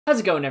How's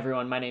it going,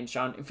 everyone? My name's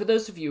John, and for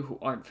those of you who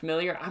aren't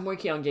familiar, I'm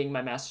working on getting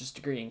my master's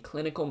degree in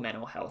clinical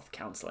mental health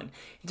counseling.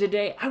 And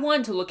today, I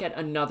wanted to look at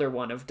another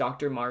one of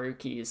Dr.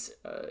 Maruki's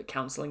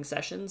counseling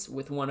sessions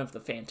with one of the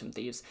Phantom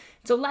Thieves.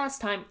 So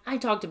last time, I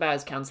talked about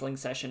his counseling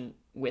session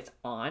with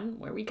Ann,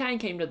 where we kind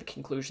of came to the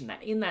conclusion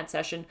that in that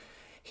session,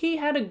 he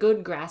had a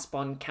good grasp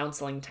on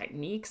counseling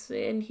techniques,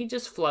 and he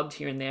just flubbed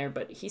here and there,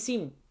 but he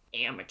seemed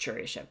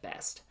amateurish at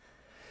best.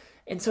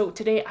 And so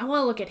today, I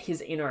want to look at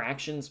his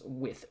interactions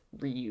with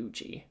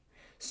Ryuji.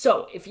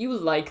 So, if you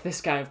like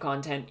this kind of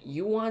content,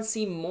 you want to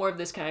see more of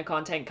this kind of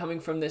content coming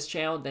from this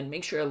channel, then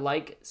make sure to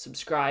like,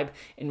 subscribe,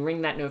 and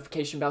ring that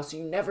notification bell so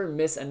you never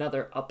miss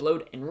another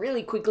upload. And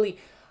really quickly,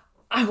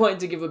 I wanted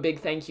to give a big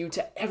thank you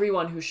to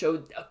everyone who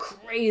showed a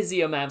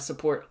crazy amount of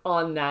support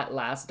on that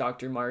last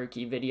Dr.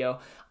 Maruki video.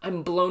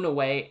 I'm blown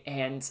away,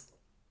 and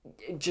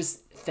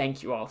just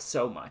thank you all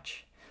so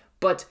much.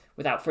 But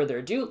without further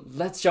ado,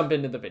 let's jump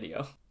into the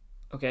video.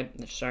 Okay,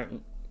 they're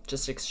starting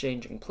just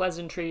exchanging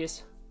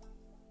pleasantries.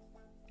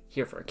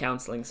 Here for a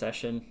counseling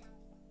session.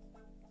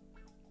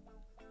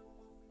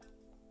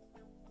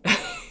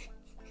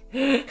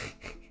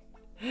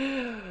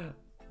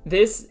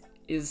 This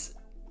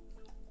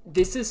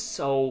is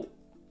so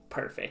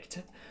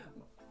perfect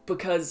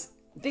because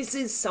this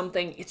is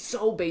something, it's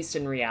so based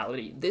in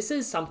reality. This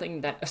is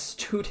something that a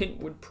student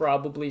would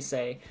probably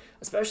say,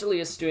 especially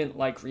a student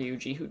like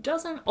Ryuji, who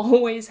doesn't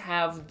always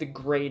have the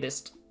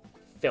greatest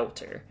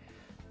filter.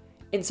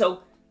 And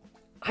so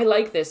I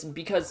like this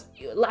because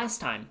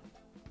last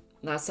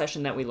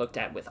session that we looked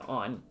at with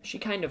Ann, she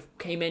kind of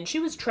came in, she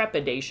was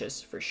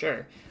trepidatious for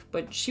sure,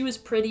 but she was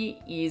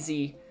pretty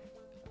easy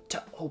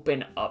to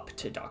open up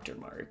to Dr.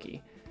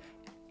 Maruki.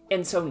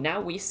 And so now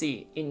we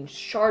see in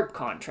sharp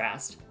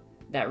contrast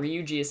that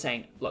Ryuji is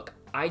saying, look,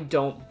 I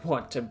don't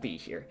want to be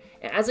here.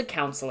 And as a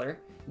counselor,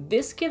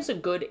 this gives a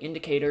good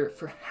indicator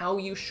for how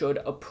you should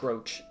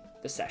approach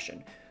the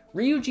session.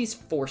 Ryuji's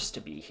forced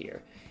to be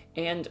here.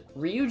 And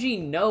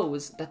Ryuji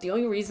knows that the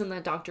only reason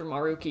that Dr.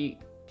 Maruki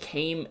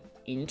came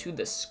into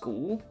the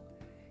school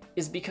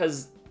is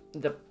because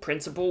the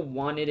principal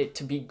wanted it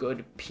to be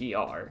good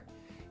PR.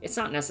 It's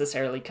not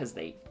necessarily because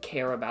they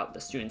care about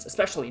the students,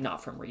 especially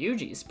not from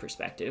Ryuji's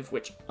perspective,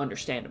 which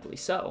understandably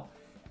so.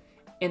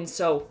 And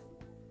so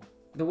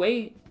the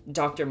way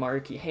Dr.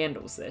 Maruki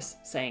handles this,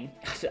 saying,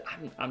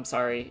 I'm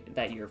sorry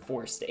that you're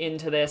forced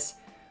into this,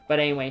 but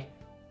anyway,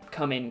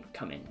 come in,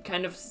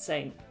 kind of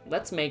saying,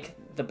 let's make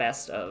the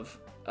best of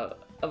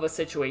a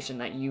situation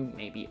that you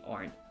maybe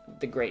aren't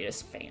the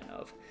greatest fan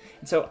of.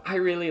 And so I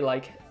really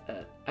like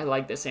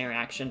this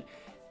interaction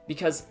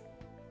because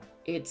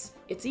it's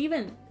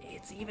even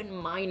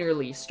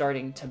minorly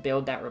starting to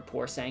build that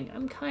rapport, saying,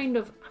 I'm kind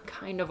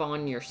of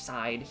on your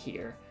side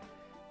here.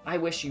 I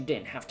wish you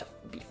didn't have to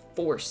be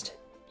forced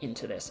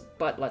into this,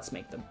 but let's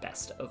make the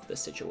best of the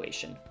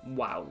situation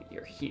while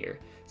you're here.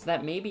 So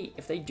that maybe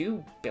if they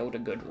do build a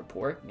good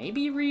rapport,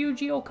 maybe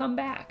Ryuji will come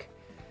back.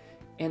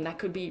 And that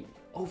could be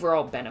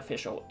overall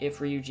beneficial if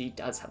Ryuji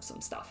does have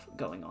some stuff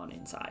going on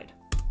inside.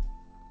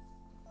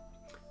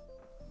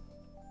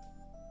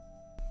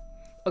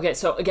 Okay,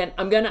 so again,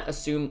 I'm gonna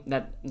assume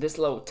that this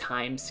little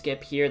time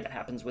skip here that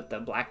happens with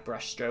the black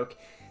brush stroke,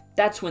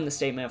 that's when the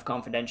statement of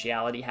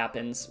confidentiality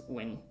happens,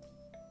 when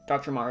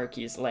Dr.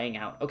 Maruki is laying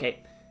out,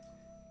 okay,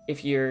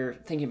 if you're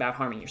thinking about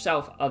harming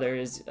yourself,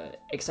 others,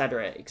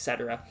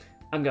 etc.,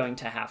 I'm going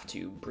to have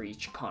to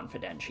breach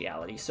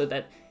confidentiality so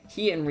that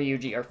he and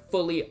Ryuji are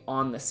fully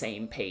on the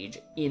same page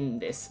in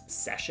this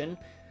session.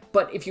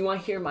 But if you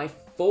want to hear my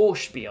full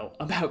spiel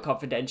about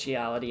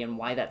confidentiality and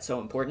why that's so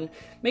important,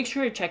 make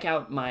sure to check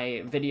out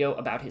my video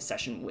about his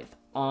session with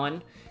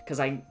Ann, because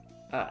I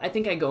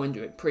think I go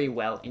into it pretty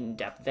well in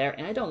depth there,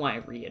 and I don't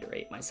want to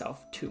reiterate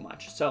myself too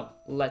much. So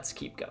let's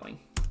keep going.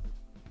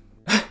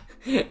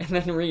 And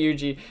then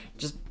Ryuji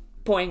just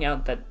pointing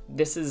out that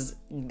this is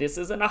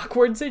an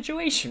awkward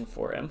situation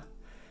for him,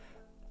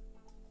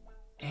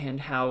 and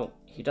how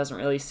he doesn't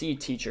really see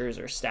teachers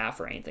or staff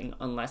or anything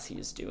unless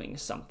he's doing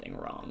something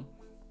wrong.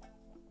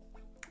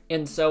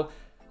 And so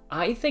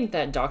I think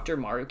that Dr.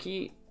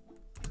 Maruki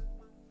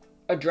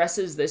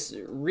addresses this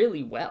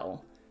really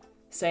well,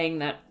 saying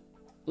that,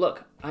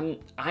 look,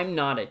 I'm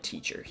not a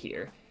teacher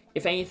here.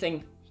 If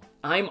anything,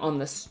 I'm on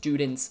the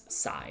student's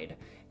side.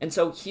 And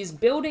so he's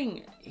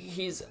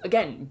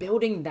again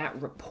building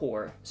that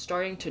rapport,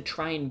 starting to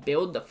try and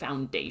build the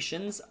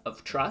foundations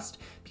of trust,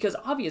 because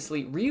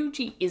obviously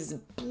Ryuji is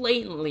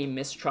blatantly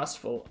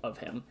mistrustful of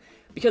him,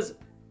 because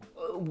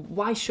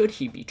why should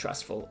he be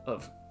trustful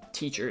of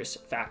teachers,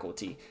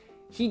 faculty?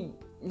 He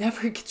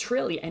never gets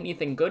really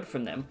anything good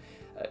from them.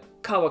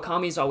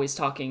 Kawakami's always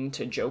talking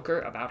to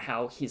Joker about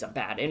how he's a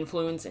bad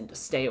influence and to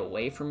stay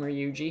away from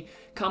Ryuji.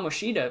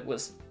 Kamoshida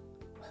was,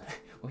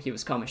 well, he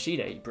was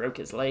Kamoshida. He broke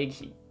his leg,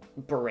 he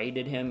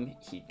berated him,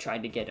 he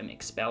tried to get him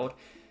expelled.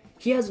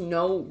 He has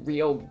no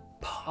real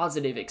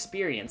positive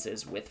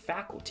experiences with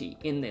faculty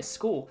in this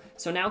school.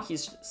 So now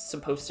he's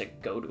supposed to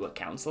go to a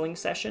counseling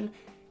session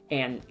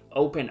and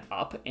open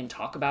up and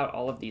talk about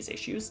all of these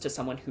issues to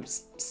someone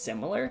who's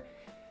similar.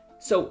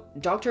 So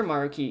Dr.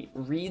 Maruki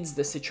reads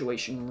the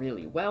situation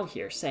really well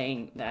here,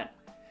 saying that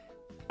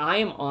I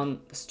am on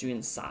the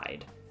student's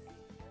side.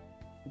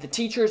 The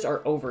teachers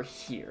are over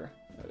here,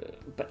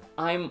 but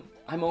I'm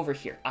over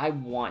here. I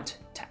want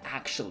to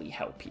actually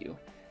help you.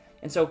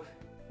 And so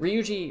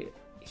Ryuji,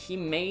 he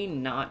may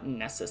not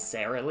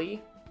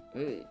necessarily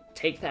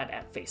take that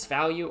at face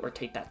value or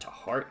take that to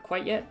heart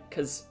quite yet,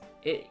 because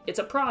it's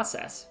a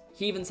process.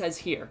 He even says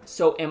here,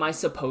 so am I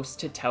supposed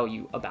to tell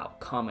you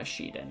about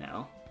Kamoshida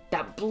now?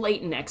 That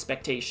blatant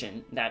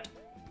expectation that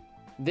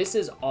this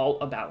is all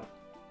about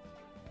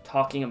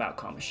talking about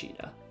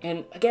Kamoshida.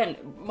 And again,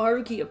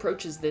 Maruki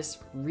approaches this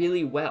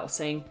really well,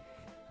 saying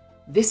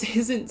this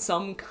isn't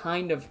some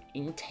kind of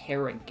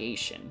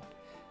interrogation.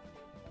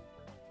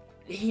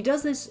 He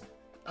does this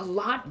a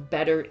lot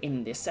better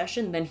in this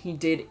session than he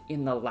did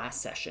in the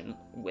last session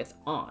with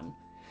Ann.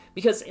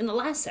 Because in the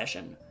last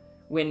session,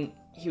 when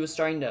he was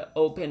starting to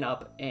open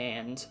up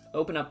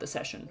the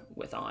session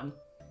with Ann,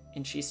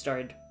 and she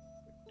started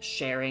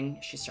sharing,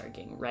 she started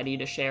getting ready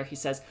to share, he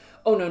says,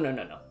 oh,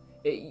 no.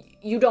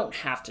 You don't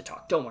have to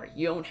talk. Don't worry,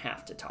 you don't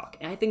have to talk.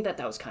 And I think that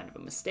was kind of a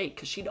mistake,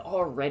 because she'd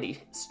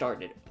already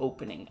started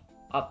opening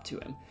up to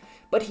him.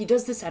 But he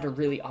does this at a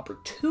really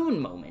opportune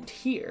moment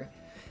here,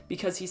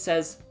 because he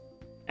says,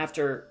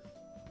 after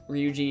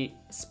Ryuji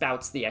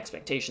spouts the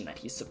expectation that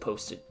he's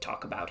supposed to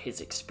talk about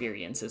his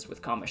experiences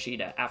with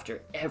Kamoshida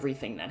after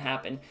everything that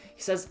happened,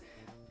 he says,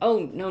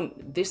 oh, no,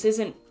 this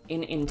isn't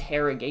an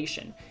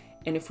interrogation.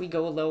 And if we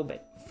go a little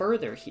bit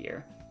further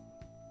here,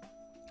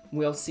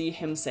 we'll see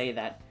him say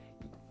that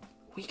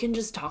we can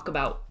just talk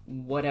about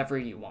whatever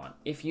you want.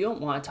 If you don't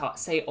want to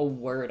say a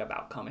word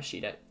about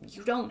Kamoshida,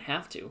 you don't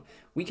have to.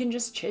 We can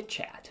just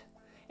chit-chat.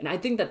 And I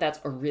think that that's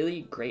a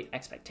really great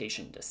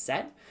expectation to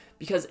set,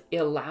 because it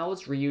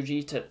allows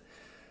Ryuji to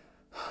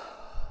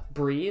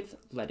breathe,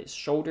 let his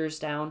shoulders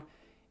down,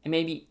 and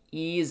maybe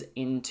ease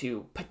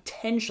into,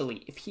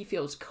 potentially, if he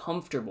feels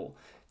comfortable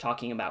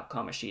talking about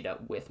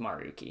Kamoshida with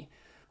Maruki.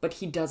 But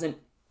he doesn't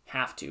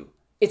have to.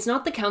 It's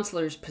not the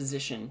counselor's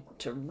position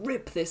to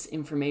rip this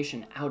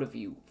information out of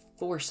you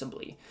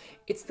forcibly.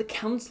 It's the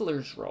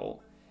counselor's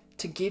role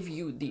to give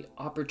you the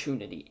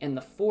opportunity and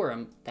the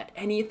forum that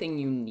anything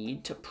you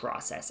need to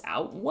process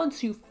out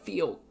once you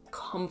feel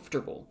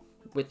comfortable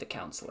with the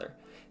counselor.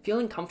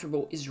 Feeling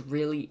comfortable is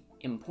really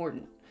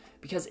important,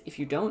 because if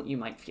you don't, you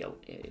might feel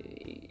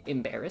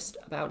embarrassed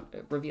about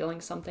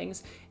revealing some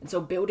things. And so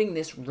building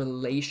this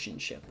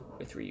relationship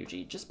with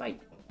Ryuji, just by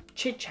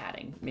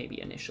chit-chatting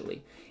maybe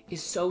initially,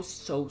 is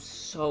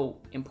so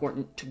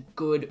important to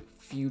good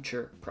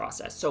future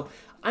process. So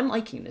I'm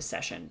liking this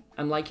session.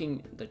 I'm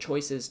liking the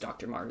choices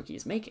Dr. Maruki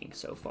is making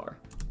so far.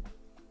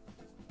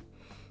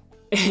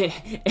 And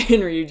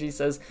Ryuji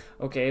says,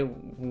 okay,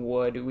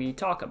 what do we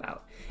talk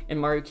about? And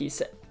Maruki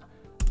said,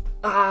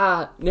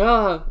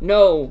 no,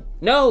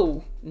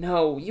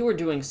 you were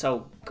doing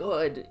so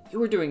good. You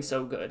were doing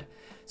so good.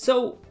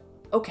 So,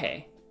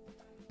 okay.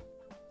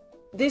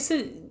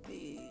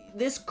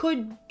 This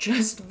could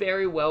just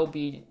very well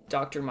be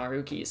Dr.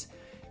 Maruki's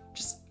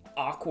just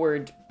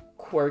awkward,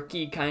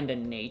 quirky kind of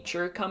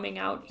nature coming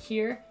out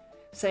here,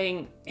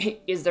 saying,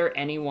 is there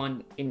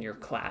anyone in your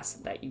class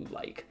that you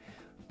like?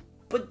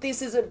 But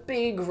this is a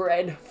big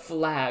red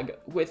flag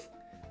with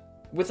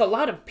a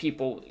lot of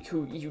people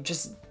who you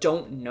just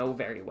don't know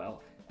very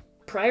well.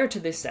 Prior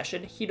to this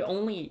session, he'd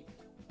only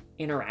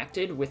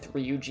interacted with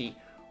Ryuji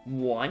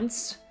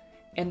once,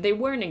 and they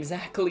weren't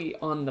exactly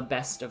on the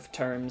best of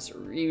terms.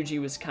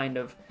 Ryuji was kind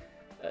of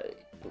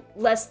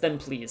less than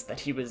pleased that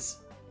he was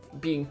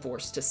being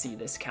forced to see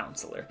this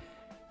counselor.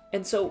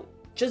 And so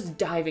just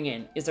diving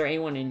in, is there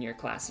anyone in your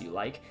class you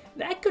like?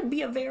 That could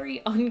be a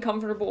very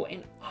uncomfortable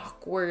and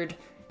awkward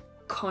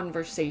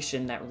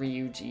conversation that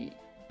Ryuji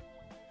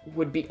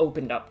would be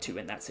opened up to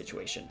in that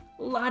situation.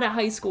 A lot of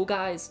high school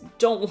guys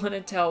don't want to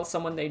tell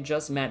someone they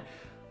just met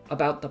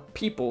about the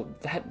people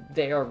that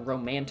they are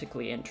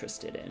romantically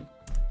interested in.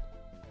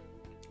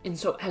 And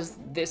so as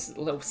this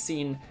little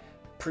scene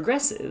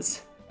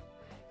progresses,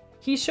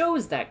 he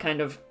shows that kind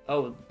of,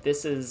 oh,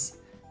 this is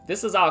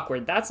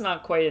awkward. That's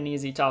not quite an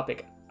easy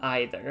topic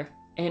either.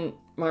 And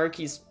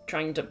Maruki's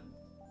trying to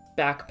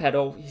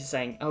backpedal. He's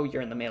saying, oh,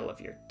 you're in the middle of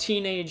your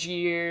teenage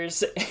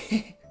years.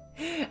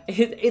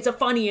 It's a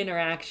funny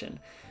interaction.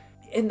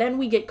 And then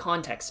we get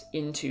context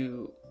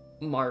into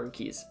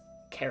Maruki's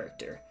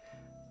character.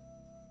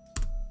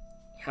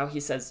 How he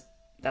says,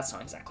 that's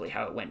not exactly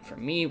how it went for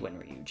me when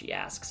Ryuji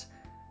asks.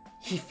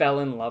 He fell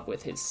in love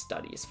with his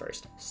studies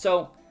first.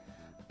 So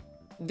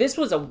this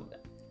was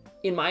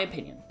in my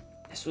opinion,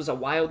 this was a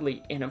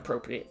wildly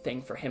inappropriate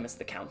thing for him as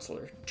the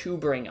counselor to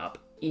bring up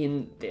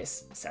in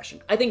this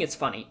session. I think it's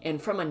funny,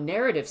 and from a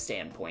narrative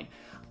standpoint,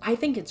 I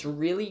think it's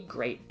really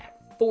great at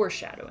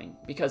foreshadowing,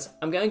 because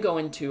I'm going to go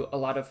into a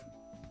lot of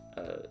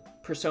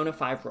Persona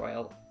 5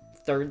 Royal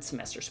third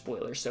semester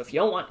spoilers, so if you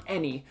don't want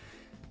any,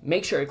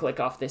 make sure to click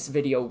off this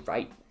video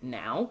right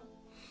now.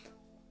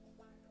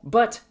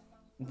 But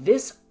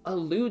this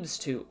alludes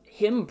to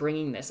him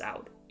bringing this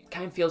out. It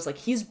kind of feels like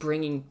he's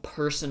bringing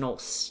personal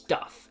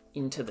stuff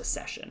into the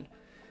session.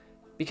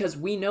 Because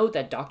we know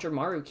that Dr.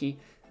 Maruki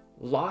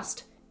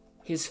lost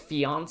his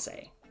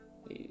fiance.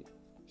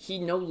 He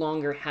no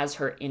longer has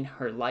her in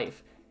her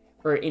life,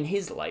 or in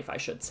his life, I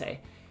should say.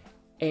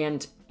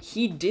 And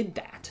he did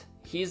that.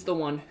 He's the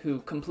one who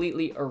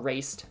completely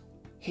erased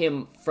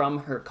him from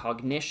her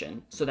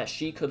cognition so that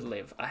she could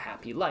live a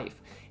happy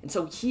life. And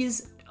so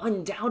he's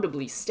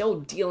undoubtedly still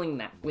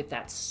dealing with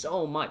that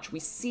so much. We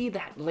see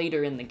that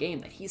later in the game,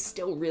 that he's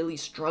still really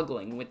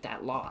struggling with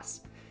that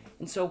loss.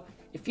 And so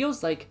it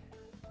feels like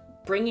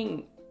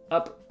bringing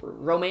up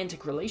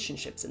romantic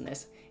relationships in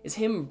this is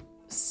him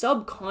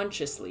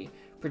subconsciously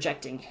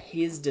projecting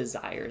his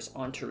desires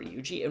onto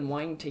Ryuji and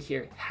wanting to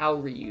hear how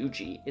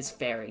Ryuji is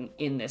faring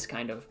in this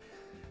kind of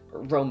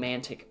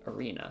romantic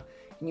arena.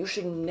 And you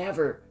should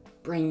never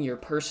bring your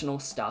personal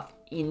stuff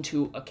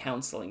into a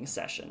counseling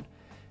session.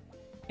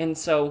 And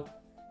so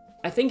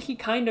I think he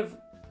kind of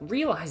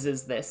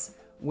realizes this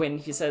when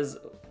he says,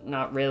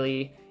 not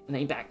really, and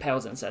then he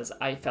backpedals and says,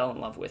 I fell in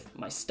love with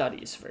my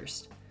studies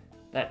first.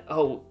 That,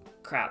 oh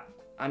crap,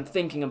 I'm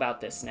thinking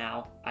about this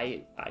now.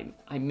 I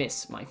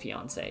miss my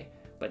fiance,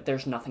 but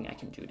there's nothing I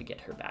can do to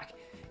get her back.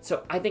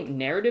 So I think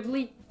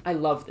narratively, I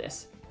love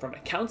this. From a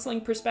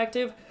counseling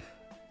perspective,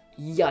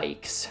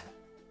 yikes.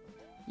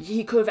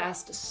 He could have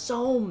asked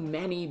so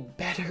many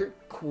better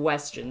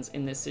questions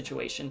in this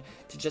situation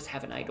to just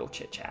have an idle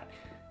chit chat.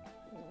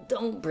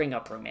 Don't bring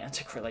up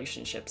romantic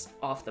relationships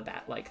off the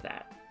bat like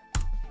that.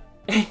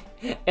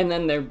 And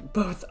then they're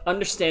both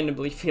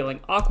understandably feeling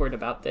awkward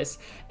about this,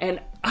 and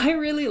I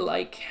really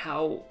like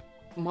how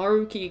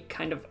Maruki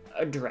kind of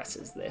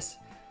addresses this.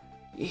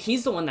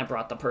 He's the one that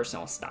brought the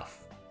personal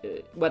stuff,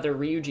 whether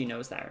Ryuji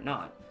knows that or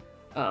not,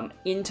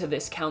 into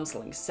this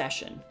counseling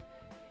session.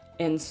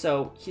 And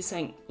so he's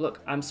saying,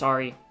 look, I'm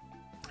sorry,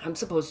 I'm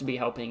supposed to be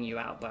helping you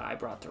out, but I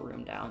brought the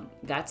room down.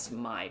 That's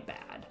my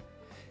bad.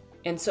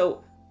 And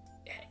so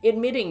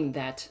admitting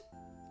that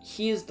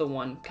he is the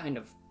one kind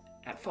of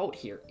at fault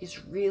here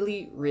is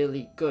really,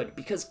 really good,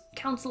 because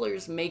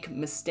counselors make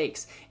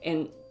mistakes,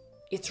 and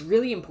it's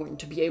really important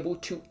to be able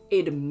to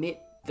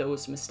admit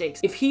those mistakes.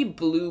 If he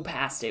blew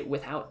past it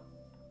without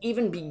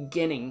even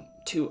beginning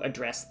to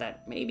address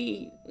that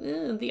maybe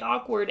the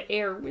awkward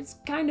air was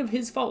kind of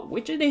his fault,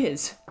 which it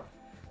is,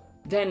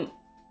 then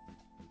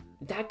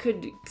that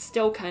could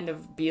still kind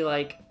of be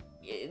like,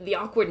 the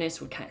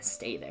awkwardness would kind of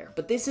stay there.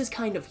 But this is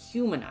kind of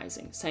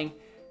humanizing, saying,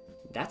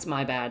 that's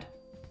my bad.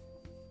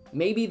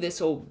 Maybe this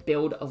will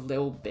build a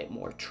little bit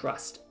more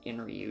trust in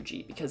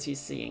Ryuji, because he's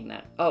seeing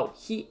that, oh,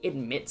 he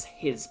admits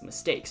his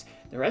mistakes.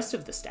 The rest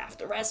of the staff,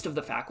 the rest of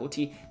the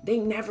faculty, they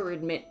never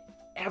admit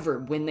ever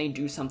when they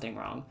do something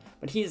wrong,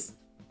 but he's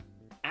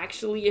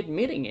actually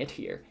admitting it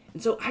here.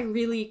 And so I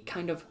really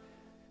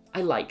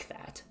I like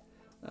that.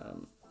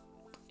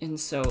 And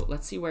so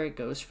let's see where it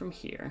goes from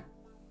here.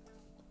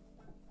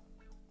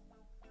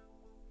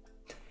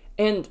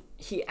 And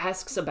he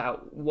asks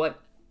about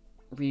what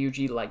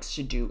Ryuji likes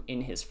to do in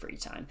his free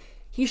time.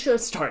 He should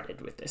have started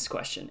with this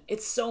question.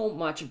 It's so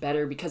much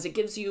better because it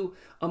gives you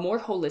a more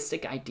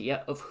holistic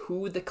idea of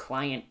who the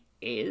client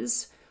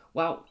is.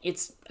 While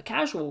it's a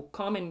casual,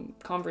 common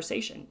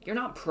conversation, you're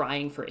not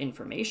prying for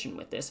information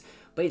with this,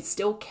 but it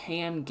still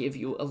can give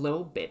you a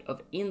little bit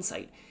of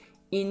insight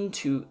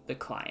into the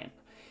client.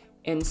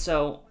 And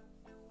so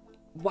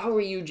while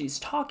Ryuji's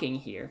talking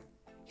here,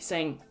 he's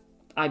saying,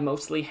 I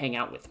mostly hang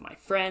out with my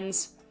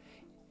friends.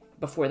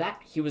 Before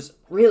that, he was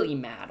really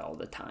mad all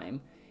the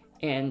time.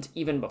 And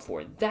even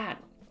before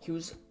that, he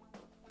was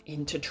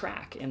into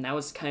track, and that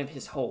was kind of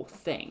his whole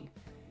thing.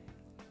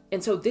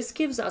 And so this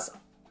gives us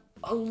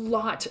a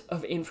lot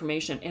of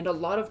information and a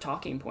lot of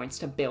talking points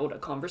to build a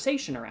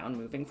conversation around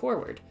moving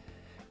forward.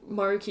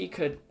 Maruki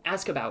could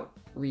ask about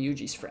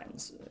Ryuji's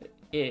friends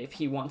if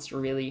he wants to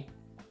really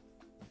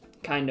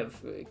kind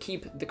of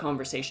keep the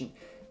conversation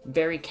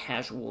very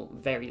casual,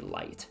 very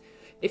light.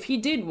 If he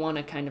did want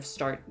to kind of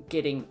start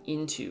getting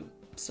into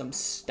some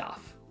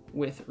stuff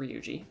with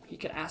Ryuji, he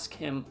could ask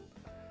him,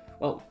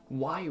 well,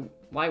 why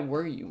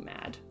were you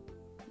mad?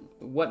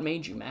 What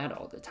made you mad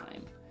all the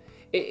time?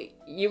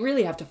 You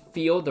really have to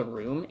feel the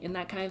room in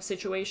that kind of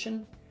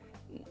situation.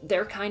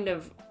 They're kind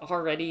of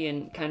already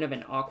in kind of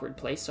an awkward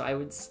place, so I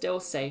would still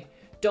say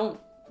don't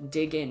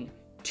dig in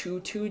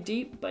too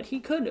deep, but he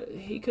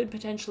could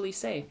potentially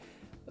say,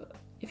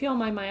 if you don't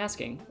mind my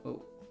asking,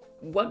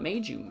 what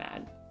made you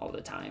mad all the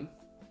time?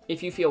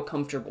 If you feel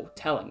comfortable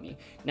telling me.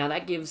 Now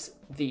that gives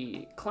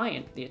the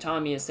client the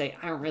autonomy to say,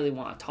 I don't really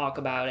want to talk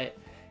about it.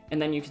 And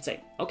then you could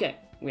say, okay,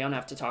 we don't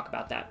have to talk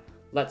about that.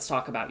 Let's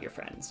talk about your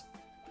friends.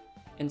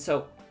 And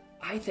so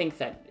I think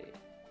that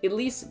at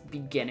least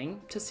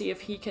beginning to see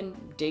if he can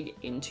dig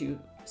into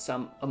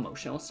some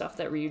emotional stuff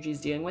that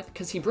Ryuji's dealing with,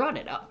 because he brought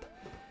it up.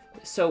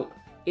 So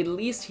at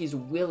least he's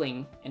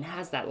willing and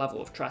has that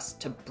level of trust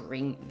to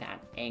bring that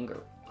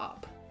anger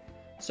up.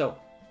 So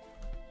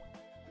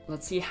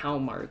let's see how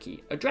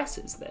Maruki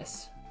addresses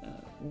this,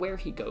 where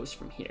he goes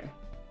from here.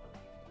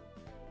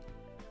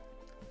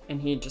 And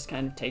he just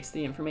kind of takes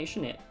the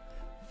information in.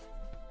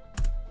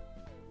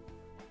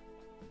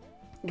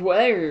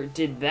 where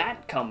did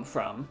that come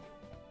from?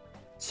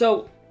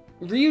 So,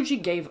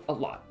 Ryuji gave a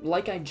lot,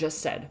 like I just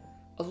said,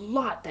 a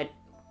lot that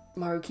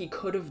Maruki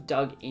could have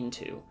dug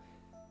into.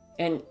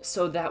 And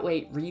so that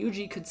way,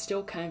 Ryuji could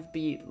still kind of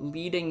be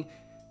leading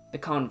the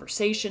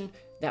conversation.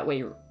 That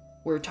way,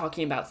 we're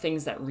talking about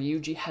things that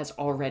Ryuji has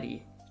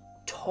already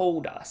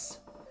told us.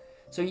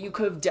 So you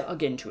could have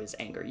dug into his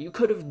anger. You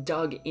could have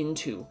dug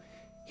into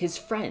his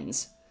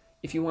friends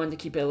if you wanted to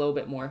keep it a little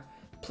bit more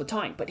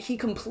platonic. But he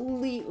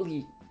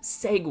completely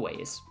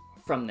segues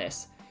from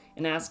this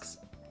and asks,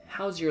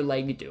 how's your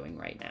leg doing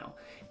right now?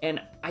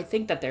 And I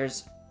think that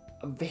there's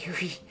a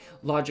very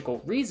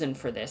logical reason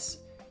for this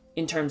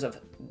in terms of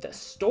the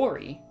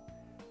story,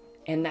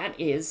 and that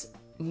is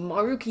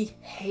Maruki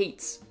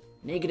hates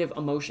negative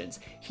emotions.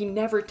 He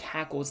never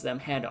tackles them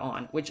head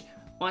on, which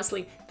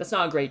honestly, that's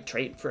not a great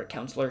trait for a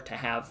counselor to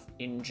have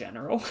in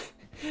general.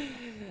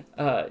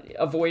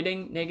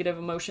 Avoiding negative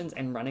emotions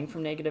and running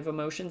from negative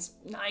emotions,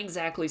 not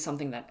exactly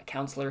something that a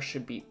counselor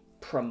should be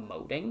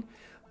promoting,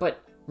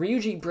 but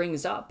Ryuji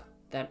brings up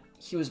that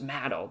he was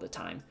mad all the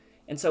time.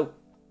 And so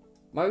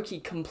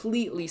Maruki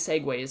completely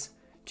segues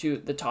to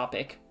the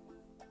topic.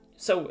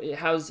 So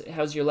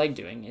how's your leg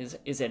doing?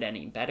 Is it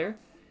any better?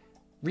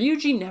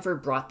 Ryuji never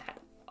brought that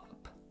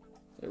up.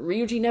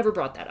 Ryuji never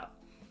brought that up.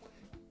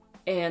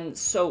 And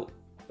so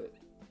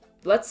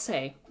let's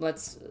say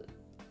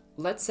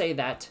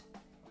that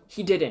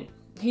he didn't.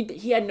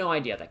 He had no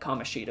idea that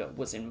Kamoshida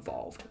was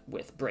involved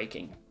with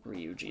breaking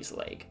Ryuji's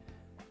leg.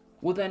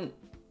 Well then,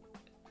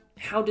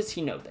 how does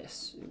he know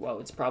this? Well,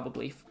 it's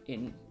probably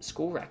in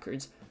school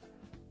records.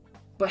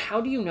 But how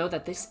do you know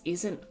that this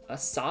isn't a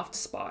soft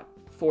spot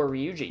for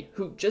Ryuji,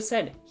 who just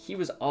said he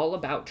was all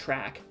about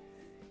track?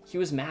 He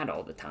was mad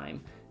all the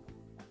time.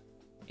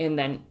 And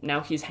then now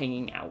he's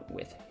hanging out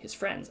with his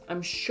friends.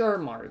 I'm sure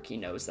Maruki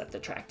knows that the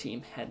track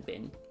team had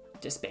been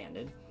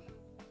disbanded.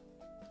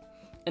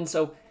 And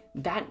so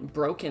that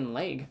broken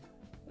leg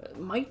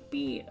might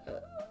be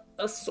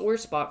a sore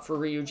spot for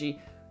Ryuji.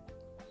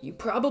 You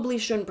probably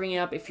shouldn't bring it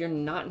up if you're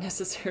not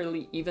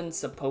necessarily even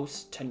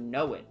supposed to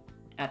know it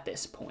at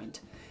this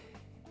point.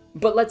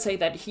 But let's say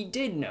that he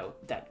did know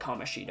that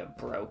Kamoshida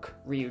broke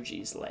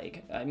Ryuji's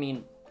leg. I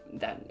mean,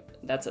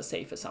 that's a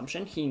safe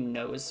assumption. He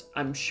knows,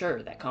 I'm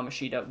sure, that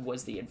Kamoshida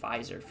was the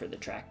advisor for the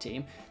track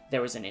team.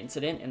 There was an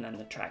incident, and then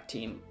the track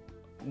team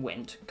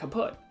went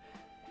kaput.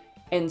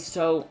 And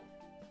so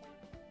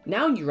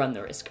now you run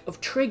the risk of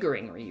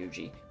triggering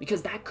Ryuji,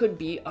 because that could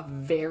be a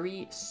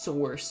very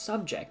sore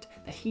subject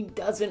that he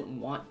doesn't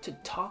want to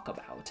talk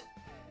about.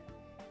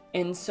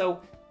 And so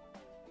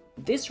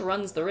this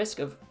runs the risk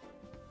of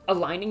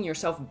aligning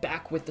yourself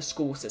back with the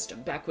school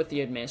system, back with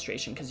the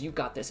administration, because you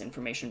got this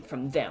information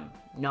from them,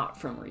 not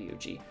from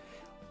Ryuji.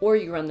 Or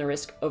you run the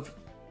risk of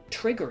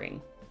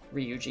triggering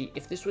Ryuji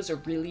if this was a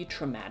really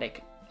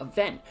traumatic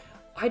event.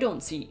 I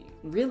don't see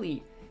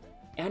really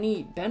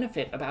any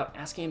benefit about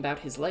asking about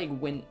his leg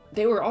when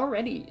they were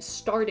already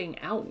starting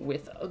out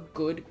with a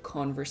good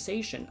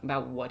conversation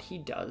about what he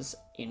does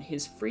in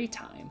his free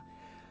time.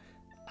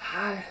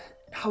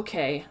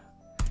 Okay.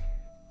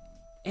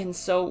 And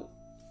so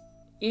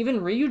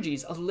even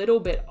Ryuji's a little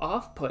bit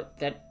off-put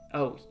that,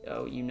 oh,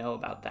 you know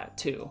about that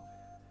too.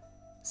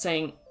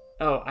 Saying,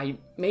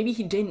 maybe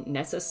he didn't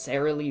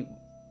necessarily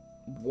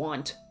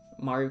want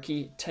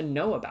Maruki to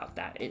know about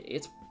that.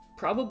 It's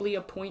probably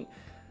a point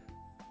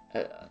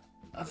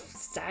of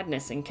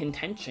sadness and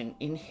contention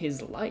in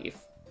his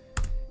life.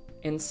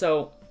 And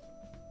so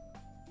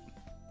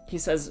he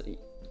says,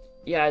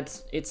 yeah,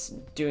 it's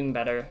doing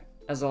better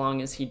as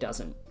long as he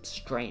doesn't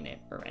strain it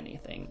or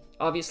anything.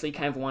 Obviously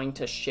kind of wanting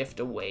to shift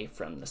away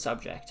from the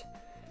subject.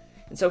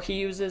 And so he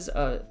uses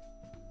a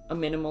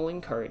minimal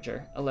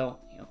encourager, a little,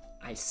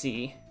 I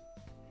see.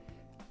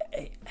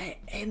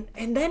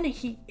 And then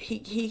he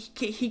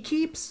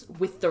keeps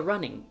with the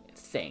running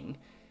thing.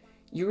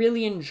 You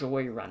really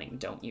enjoy running,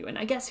 don't you? And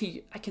I guess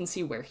I can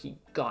see where he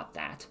got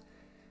that.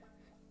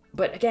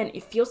 But again,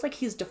 it feels like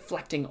he's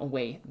deflecting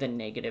away the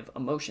negative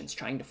emotions,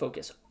 trying to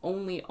focus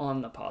only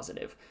on the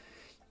positive.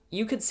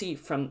 You could see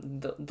from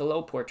the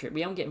low portrait,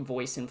 we don't get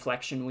voice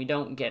inflection, we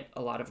don't get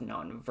a lot of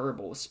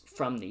nonverbals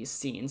from these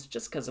scenes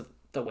just because of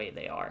the way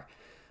they are.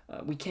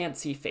 We can't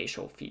see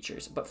facial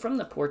features, but from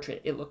the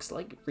portrait, it looks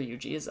like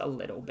Ryuji is a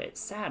little bit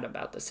sad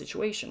about the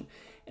situation.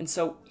 And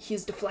so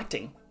he's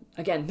deflecting,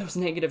 again, those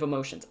negative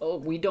emotions. Oh,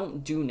 we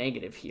don't do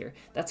negative here.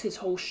 That's his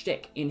whole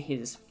shtick in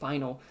his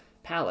final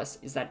palace,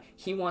 is that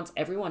he wants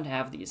everyone to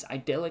have these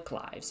idyllic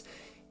lives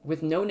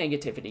with no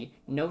negativity,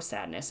 no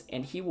sadness,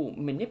 and he will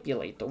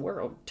manipulate the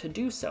world to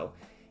do so.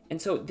 And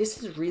so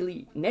this is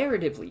really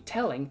narratively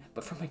telling,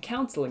 but from a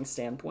counseling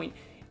standpoint,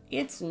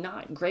 it's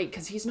not great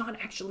because he's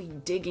not actually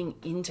digging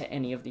into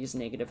any of these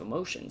negative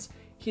emotions.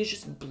 He's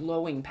just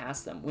blowing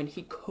past them when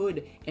he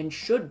could and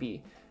should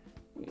be,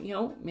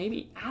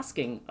 maybe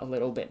asking a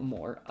little bit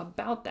more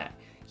about that.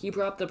 He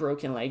brought up the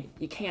broken leg,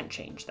 you can't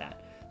change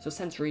that. So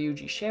since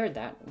Ryuji shared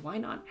that, why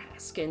not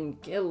ask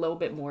and get a little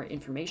bit more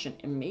information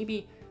and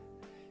maybe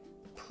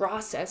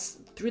process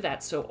through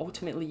that so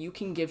ultimately you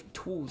can give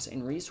tools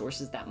and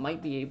resources that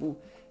might be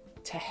able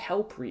to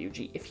help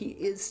Ryuji if he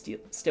is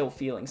still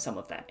feeling some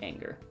of that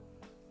anger.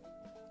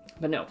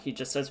 But no, he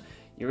just says,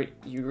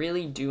 you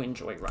really do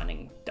enjoy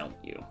running, don't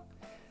you?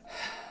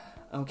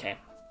 Okay.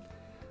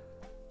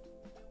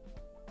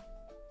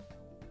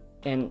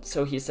 And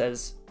so he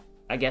says,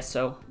 I guess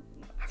so,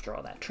 after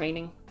all that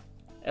training.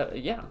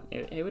 Yeah,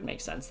 it would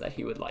make sense that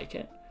he would like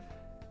it.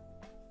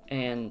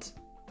 And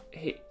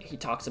he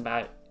talks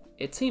about,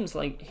 it seems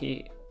like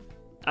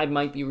I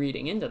might be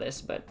reading into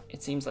this, but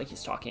it seems like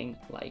he's talking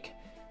like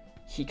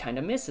he kind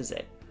of misses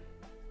it,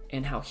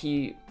 and how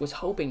he was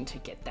hoping to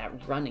get that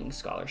running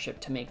scholarship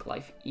to make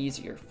life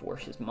easier for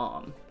his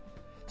mom.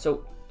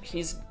 So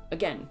he's,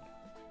 again,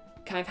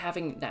 kind of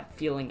having that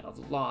feeling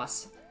of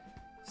loss,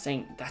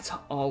 saying that's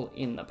all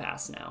in the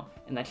past now,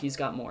 and that he's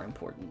got more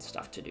important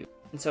stuff to do.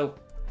 And so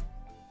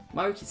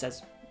Maruki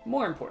says,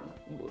 more important.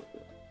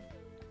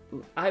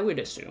 I would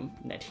assume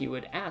that he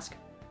would ask,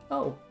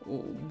 oh,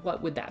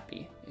 what would that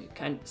be?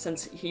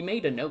 Since he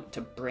made a note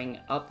to bring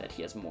up that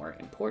he has more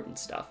important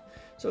stuff.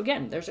 So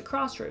again, there's a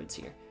crossroads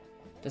here.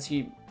 Does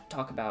he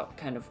talk about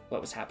kind of what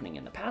was happening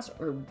in the past,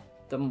 or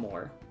the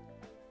more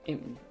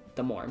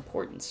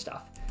important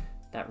stuff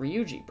that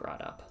Ryuji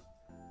brought up?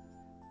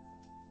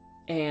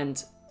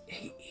 And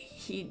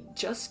he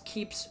just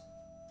keeps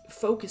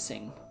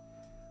focusing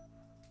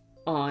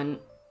on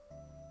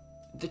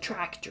the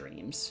track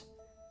dreams,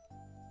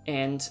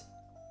 and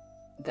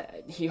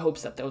that he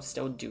hopes that they'll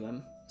still do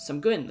him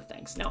some good in the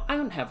things. Now, I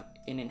don't have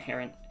an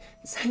inherent,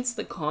 since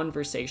the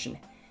conversation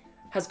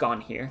has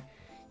gone here,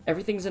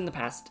 everything's in the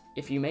past.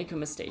 If you make a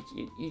mistake,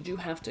 you do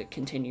have to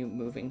continue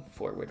moving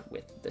forward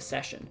with the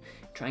session,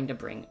 trying to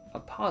bring a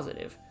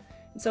positive.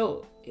 And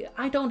so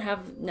I don't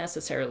have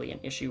necessarily an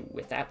issue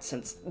with that,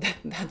 since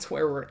that's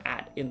where we're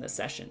at in the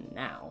session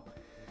now.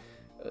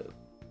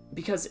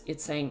 Because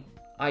it's saying,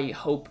 I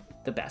hope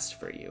the best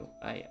for you.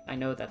 I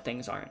know that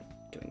things aren't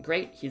doing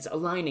great. He's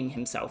aligning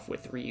himself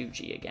with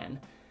Ryuji again.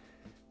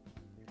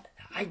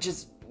 I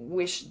just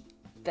wish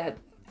that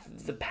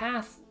the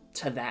path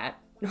to that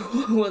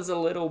was a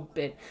little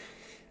bit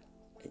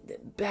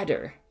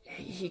better.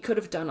 He could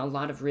have done a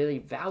lot of really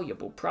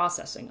valuable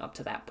processing up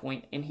to that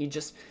point, and he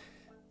just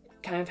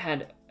kind of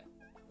had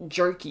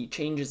jerky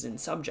changes in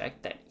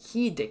subject that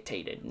he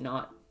dictated,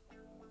 not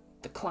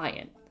the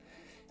client.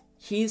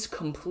 He's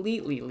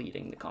completely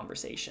leading the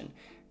conversation.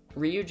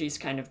 Ryuji's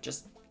kind of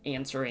just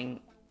answering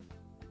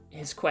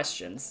his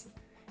questions.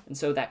 And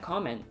so that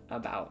comment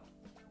about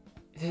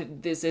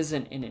this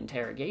isn't an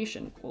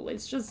interrogation, well,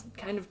 it's just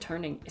kind of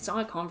turning, it's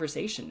not a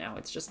conversation now,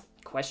 it's just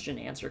question,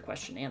 answer,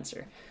 question,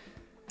 answer.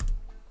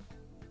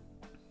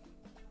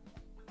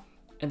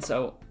 And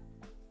so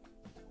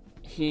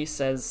he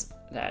says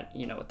that,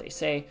 you know what they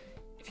say,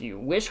 if you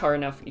wish hard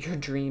enough, your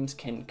dreams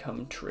can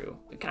come true.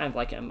 Kind of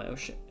like a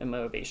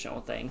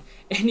motivational thing.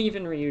 And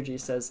even Ryuji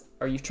says,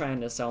 are you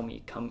trying to sell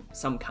me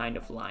some kind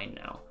of line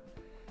now?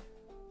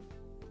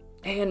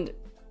 And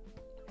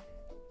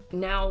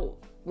now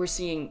we're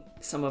seeing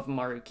some of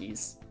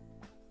Maruki's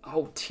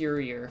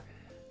ulterior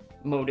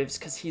motives,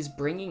 because he's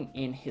bringing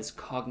in his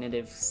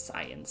cognitive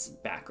science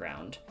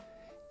background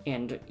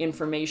and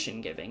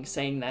information giving,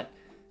 saying that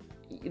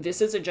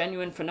this is a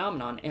genuine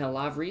phenomenon, and a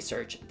lot of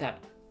research that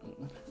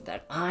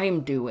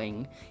I'm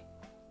doing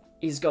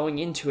is going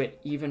into it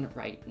even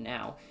right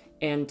now.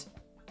 And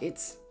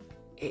it's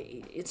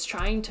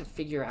trying to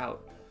figure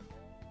out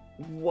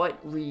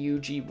what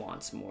Ryuji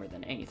wants more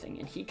than anything.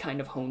 And he kind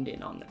of honed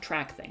in on the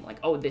track thing, like,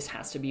 oh, this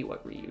has to be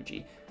what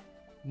Ryuji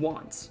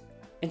wants.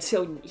 And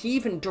so he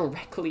even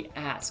directly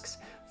asks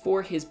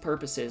for his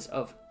purposes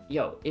of,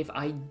 yo, if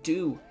I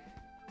do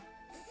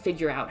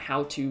figure out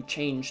how to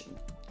change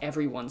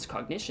everyone's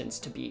cognitions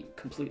to be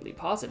completely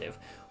positive,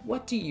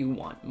 what do you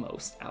want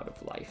most out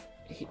of life?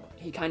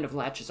 He kind of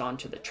latches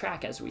onto the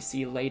track, as we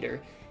see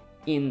later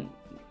in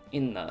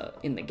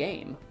the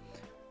game.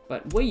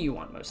 But what do you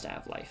want most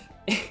out of life?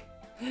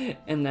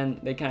 And then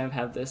they kind of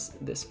have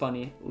this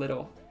funny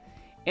little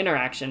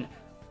interaction.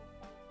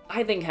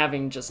 I think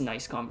having just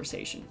nice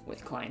conversation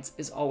with clients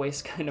is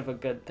always kind of a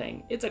good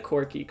thing. It's a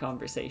quirky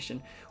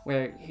conversation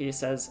where he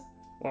says,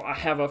 well, I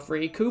have a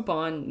free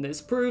coupon,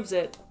 this proves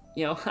it.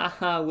 You know,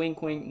 haha,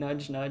 wink, wink,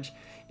 nudge, nudge.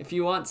 If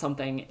you want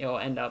something, it'll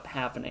end up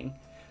happening.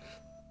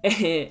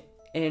 And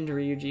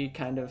Ryuji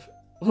kind of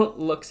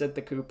looks at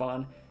the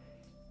coupon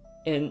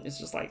and is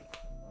just like,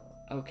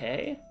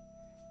 okay.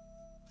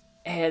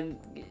 And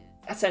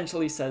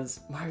essentially says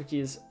Maruki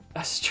is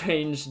a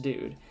strange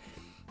dude.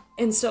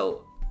 And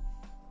so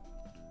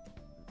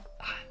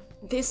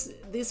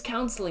this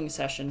counseling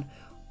session,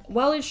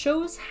 while it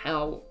shows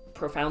how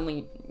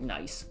profoundly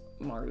nice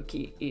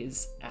Maruki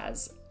is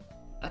as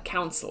a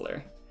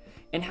counselor,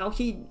 and how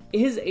he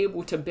is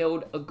able to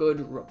build a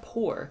good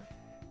rapport,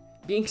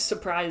 being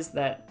surprised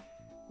that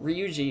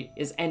Ryuji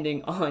is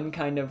ending on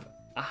kind of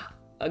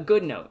a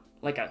good note,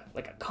 like a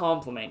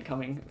compliment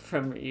coming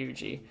from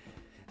Ryuji.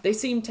 they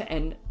seem to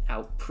end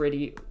out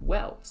pretty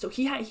well. So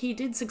he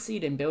did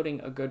succeed in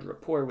building a good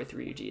rapport with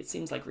Ryuji. It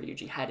seems like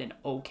Ryuji had an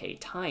okay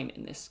time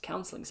in this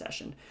counseling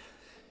session.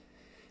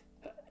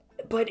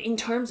 But in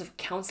terms of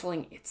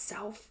counseling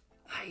itself,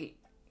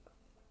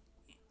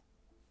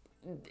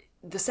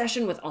 the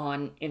session with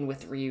Ann and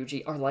with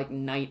Ryuji are like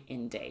night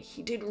and day.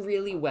 He did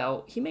really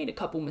well. He made a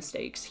couple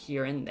mistakes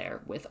here and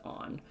there with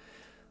Ann,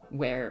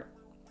 where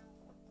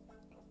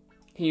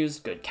he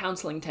used good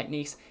counseling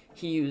techniques.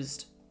 He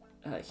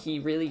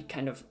really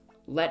kind of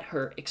let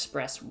her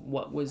express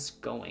what was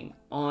going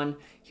on.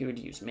 He would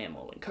use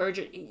mammal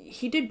encouragement.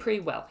 He did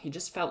pretty well. He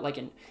just felt like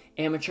an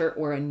amateur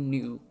or a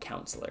new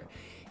counselor.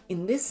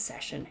 In this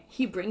session,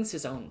 he brings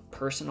his own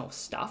personal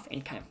stuff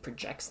and kind of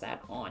projects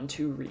that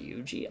onto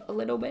Ryuji a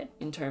little bit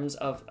in terms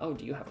of, oh,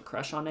 do you have a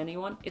crush on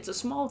anyone? It's a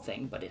small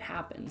thing, but it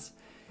happens.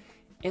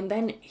 And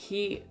then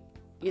he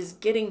is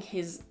getting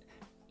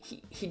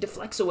he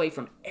deflects away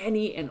from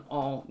any and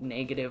all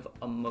negative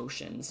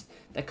emotions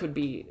that could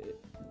be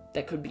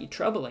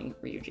troubling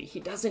Ryuji.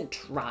 He doesn't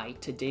try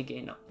to dig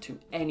into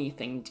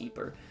anything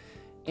deeper,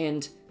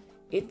 and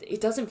it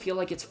doesn't feel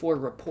like it's for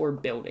rapport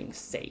building's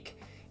sake.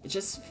 It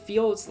just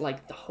feels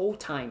like the whole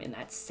time in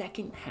that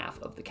second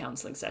half of the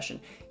counseling session,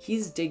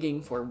 he's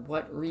digging for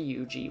what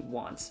Ryuji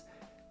wants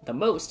the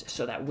most,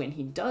 so that when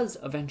he does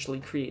eventually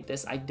create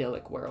this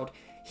idyllic world,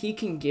 he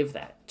can give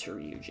that to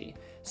Ryuji.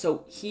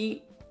 So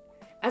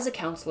as a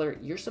counselor,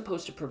 you're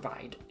supposed to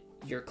provide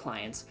your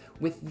clients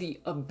with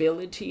the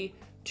ability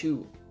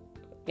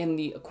and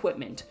the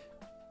equipment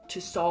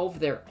to solve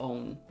their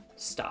own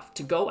stuff,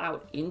 to go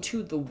out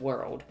into the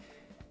world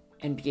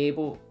and be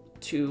able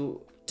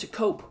to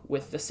cope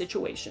with the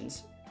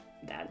situations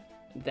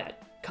that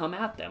come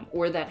at them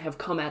or that have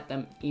come at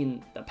them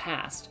in the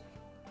past.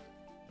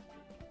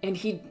 And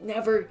he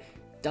never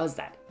does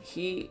that.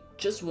 He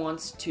just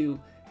wants to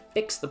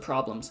fix the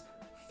problems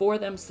for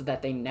them so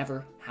that they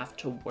never have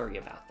to worry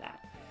about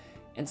that.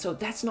 And so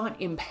that's not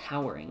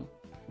empowering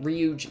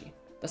Ryuji.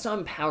 That's not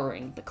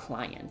empowering the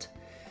client.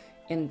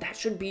 And that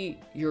should be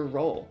your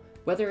role.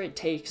 Whether it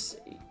takes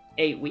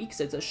 8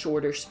 weeks, it's a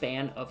shorter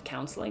span of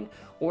counseling,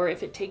 or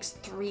if it takes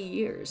 3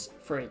 years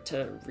for it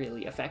to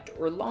really affect,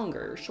 or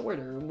longer, or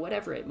shorter,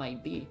 whatever it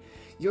might be,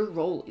 your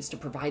role is to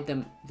provide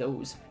them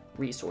those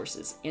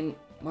resources. And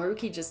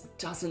Maruki just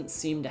doesn't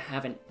seem to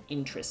have an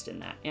interest in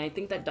that. And I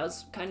think that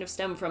does kind of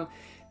stem from,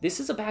 this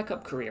is a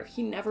backup career.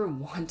 He never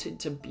wanted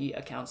to be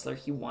a counselor.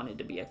 He wanted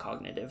to be a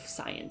cognitive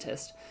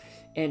scientist.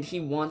 And he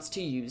wants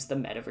to use the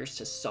metaverse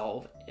to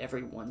solve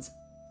everyone's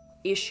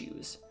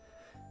issues.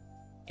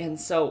 And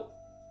so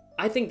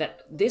I think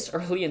that this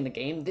early in the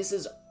game, this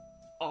is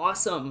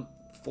awesome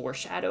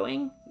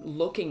foreshadowing,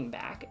 looking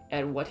back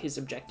at what his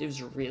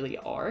objectives really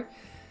are.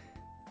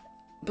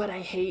 But I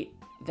hate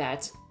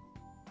that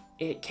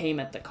it came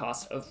at the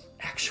cost of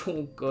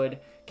actual good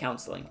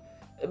counseling.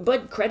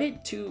 But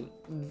credit to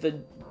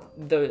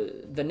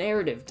the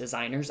narrative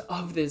designers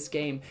of this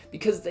game,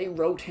 because they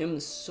wrote him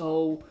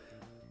so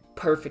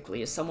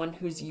perfectly as someone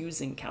who's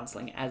using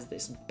counseling as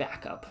this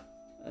backup.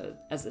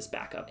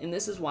 And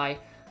this is why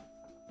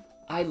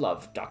I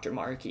love Dr.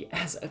 Maruki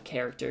as a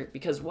character,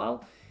 because,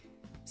 well,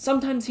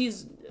 sometimes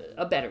he's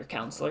a better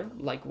counselor,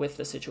 like with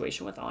the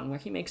situation with Ann, where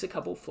he makes a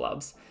couple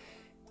flubs.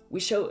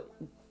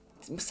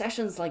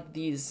 Sessions like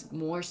these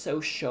more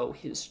so show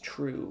his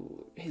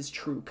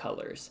true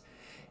colors.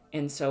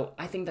 And so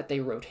I think that they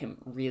wrote him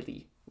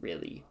really,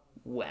 really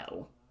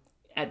well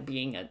at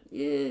being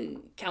a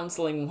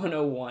counseling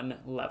 101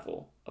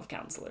 level of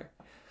counselor.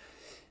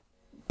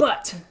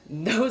 But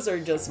those are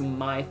just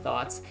my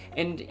thoughts,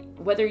 and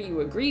whether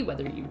you agree,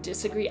 whether you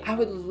disagree, I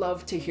would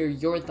love to hear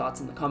your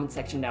thoughts in the comment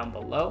section down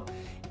below.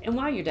 And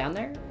while you're down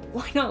there,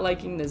 why not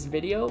liking this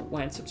video,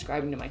 why not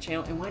subscribing to my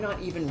channel, and why not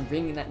even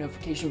ringing that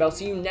notification bell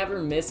so you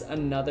never miss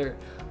another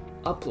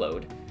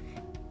upload.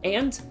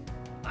 And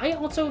I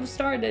also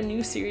started a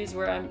new series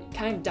where I'm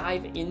kind of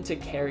dive into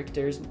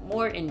characters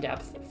more in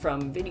depth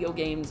from video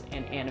games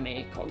and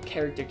anime called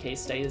Character Case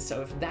Studies,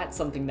 so if that's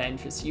something that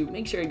interests you,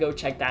 make sure to go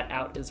check that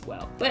out as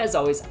well. But as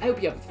always, I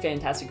hope you have a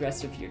fantastic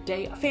rest of your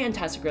day, a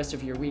fantastic rest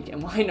of your week,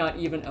 and why not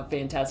even a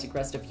fantastic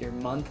rest of your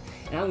month,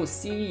 and I will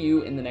see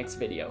you in the next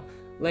video.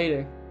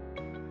 Later.